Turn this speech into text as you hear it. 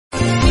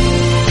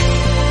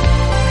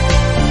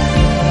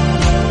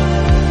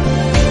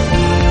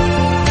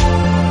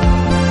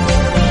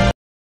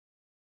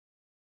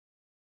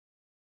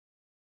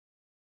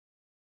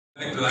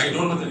because I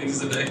don't know that he is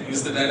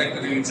the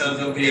director in charge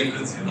of the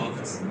entrance and all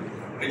this.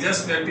 I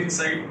just went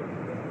inside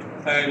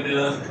and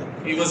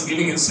he was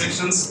giving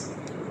instructions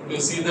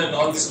to see that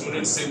all the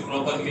students sit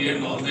properly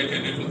and all that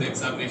attended to the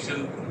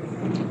examination.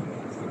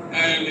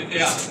 And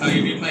yeah, I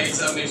did my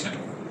examination.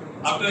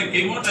 After I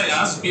came out, I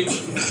asked people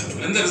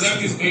when the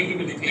result is going to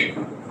be declared.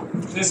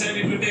 They said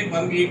it will take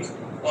 1 week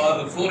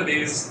or 4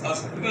 days,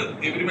 because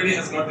everybody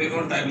has got their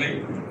own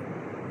timeline.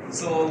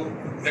 So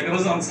that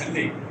was on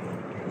Sunday.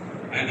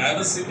 And I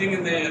was sitting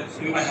in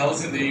my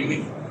house in the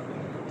evening.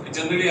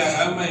 Generally, I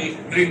have my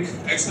drink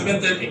at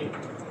 7:30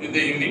 in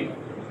the evening.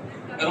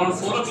 Around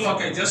 4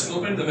 o'clock, I just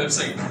opened the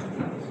website,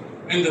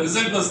 and the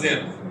result was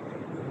there.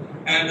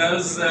 And I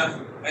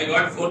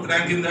got 4th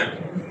rank in that.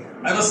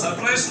 I was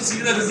surprised to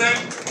see the result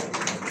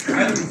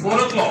at 4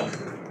 o'clock.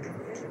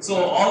 So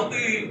all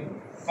the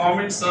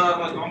comments or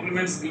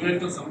compliments given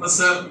to Sampath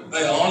sir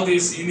by all the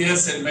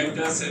seniors and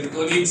mentors and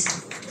colleagues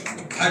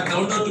had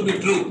turned out to be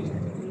true.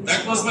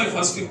 That was my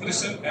first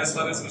impression as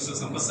far as Mr.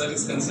 Sampath sir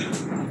is concerned.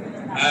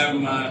 I am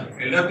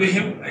elder to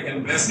him. I can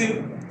bless him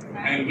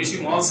and wish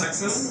him all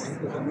success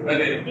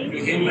to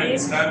him and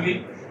his family.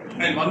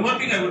 And one more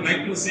thing I would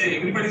like to say,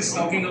 everybody is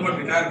talking about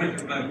retirement.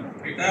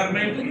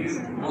 Retirement is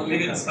only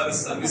as far as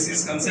service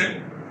is concerned.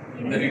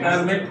 The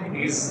retirement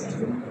is,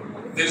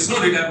 there is no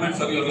retirement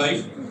for your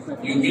life.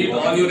 You meet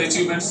all your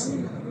achievements.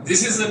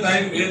 This is the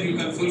time where you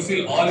can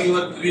fulfill all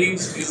your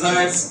dreams,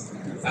 desires,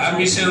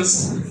 ambitions,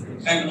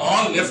 and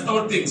all left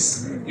out things.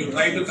 You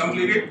try to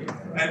complete it,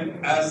 and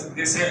as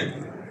they said,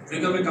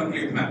 become a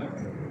complete man.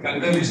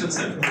 Congratulations,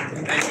 sir.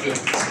 Thank you.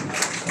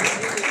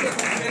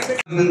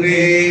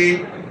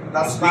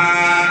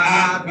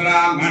 Tasmat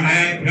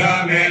Brahmanebhyo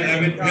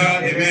Vedabhyo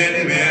Dive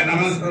Dive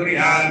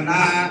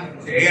Namaskuriyanna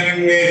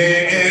Srirange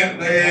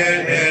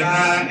Deta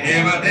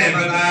Eva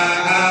Devata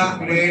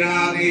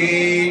Prinadi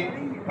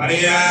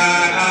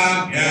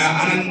Pariyabhya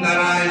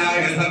Anantaraya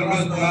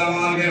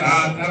Sarvastvamagya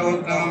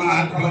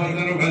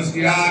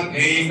Ratharuttamahatthavasurvasya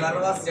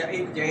Sarvasya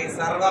Ijjai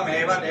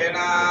Sarvameva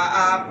Dena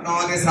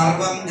Apnoti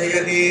Sarvam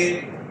Jayati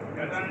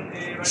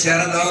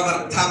शरदो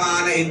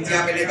Varthaman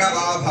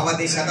इत्यापिलिकवो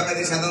भवति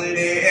शतपति शतं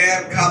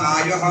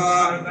दीर्घमायुः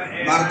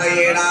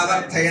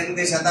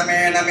मर्दयेनावर्धयन्ति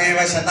शतमेनमेव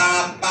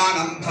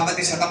शतात्मानं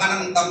भवति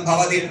शतमनन्तं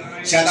भवति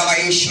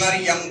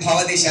शतमैश्वर्यं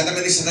भवति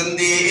शतपति शतं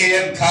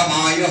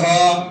दीर्घमायुः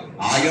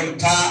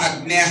आयुर्धा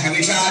अग्ने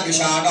हविषा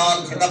जुषाणो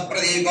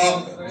घृतप्रदीपो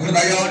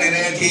हृदयो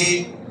निरेधि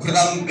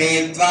घृतं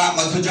पीत्वा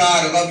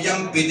मधुचारुगव्यं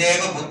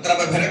पितेव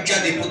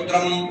पुत्रमभिरक्षति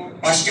पुत्रं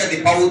पश्यति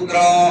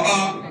पौत्रो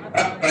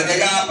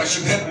प्रजया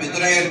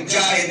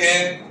पशुभिर्विदुरैर्जायते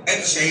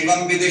यच्छैवं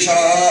विदिशो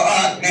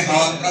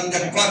अग्निहोत्रं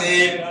जह्वते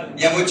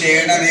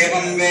यमुचेन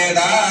देवं वेद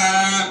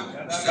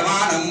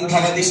समानं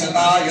भवति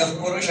शतायुः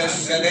पुरुषः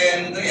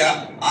शतेन्द्रिय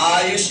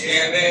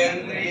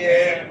आयुष्येवेन्द्रिये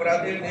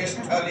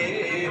प्रतिष्ठति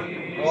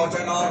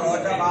रोचनो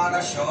रोचमान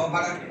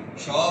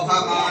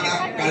शोभमान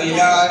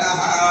कल्याणः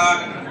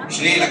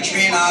श्री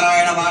लक्ष्मी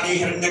नारायण वाणी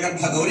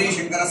हिरण्यगर्भ गौरी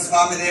शंकर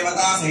स्वामी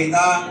देवता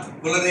सहिता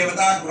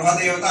कुलदेवता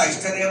गृहदेवता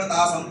इष्टदेवता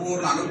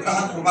संपूर्ण अनुग्रह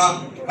कृपा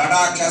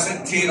कटाक्ष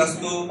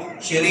सिद्धिरस्तु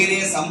शरीरे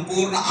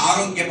संपूर्ण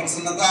आरोग्य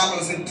प्रसन्नता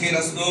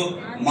प्रसिद्धिरस्तु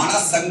मनः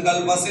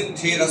संकल्प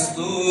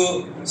सिद्धिरस्तु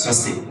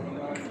स्वस्ति।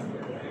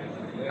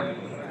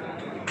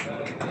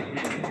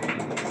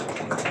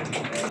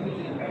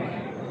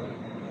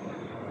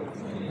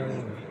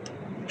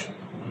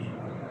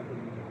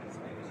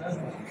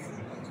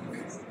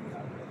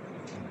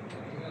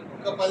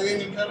 ఒక 15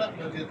 నిమిషాల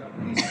క్లోజ్ చేద్దాం.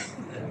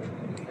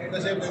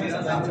 ఎంతసేపు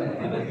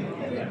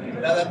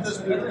అదంతా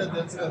స్పీడ్ గా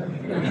తెలుసు కదా.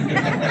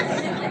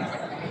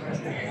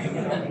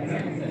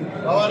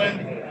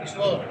 కావాలండి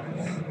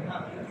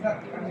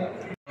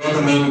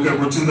మేము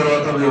ఇక్కడికి వచ్చిన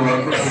తర్వాత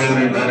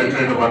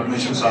డైరెక్టరేట్ ఆఫ్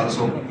అడ్మిషన్స్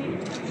ఆల్సో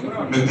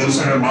మీకు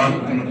తెలిసిన మా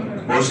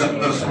భవిష్యత్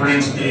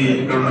స్టూడెంట్స్ కి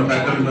ఇక్కడ ఉన్న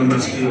ఫ్యాకల్టీ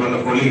మెంబర్స్ కి వాళ్ళ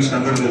కొలీగ్స్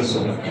అందరూ తెలుసు.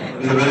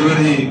 ఇది very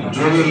very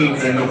jovial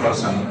kind of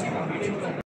person.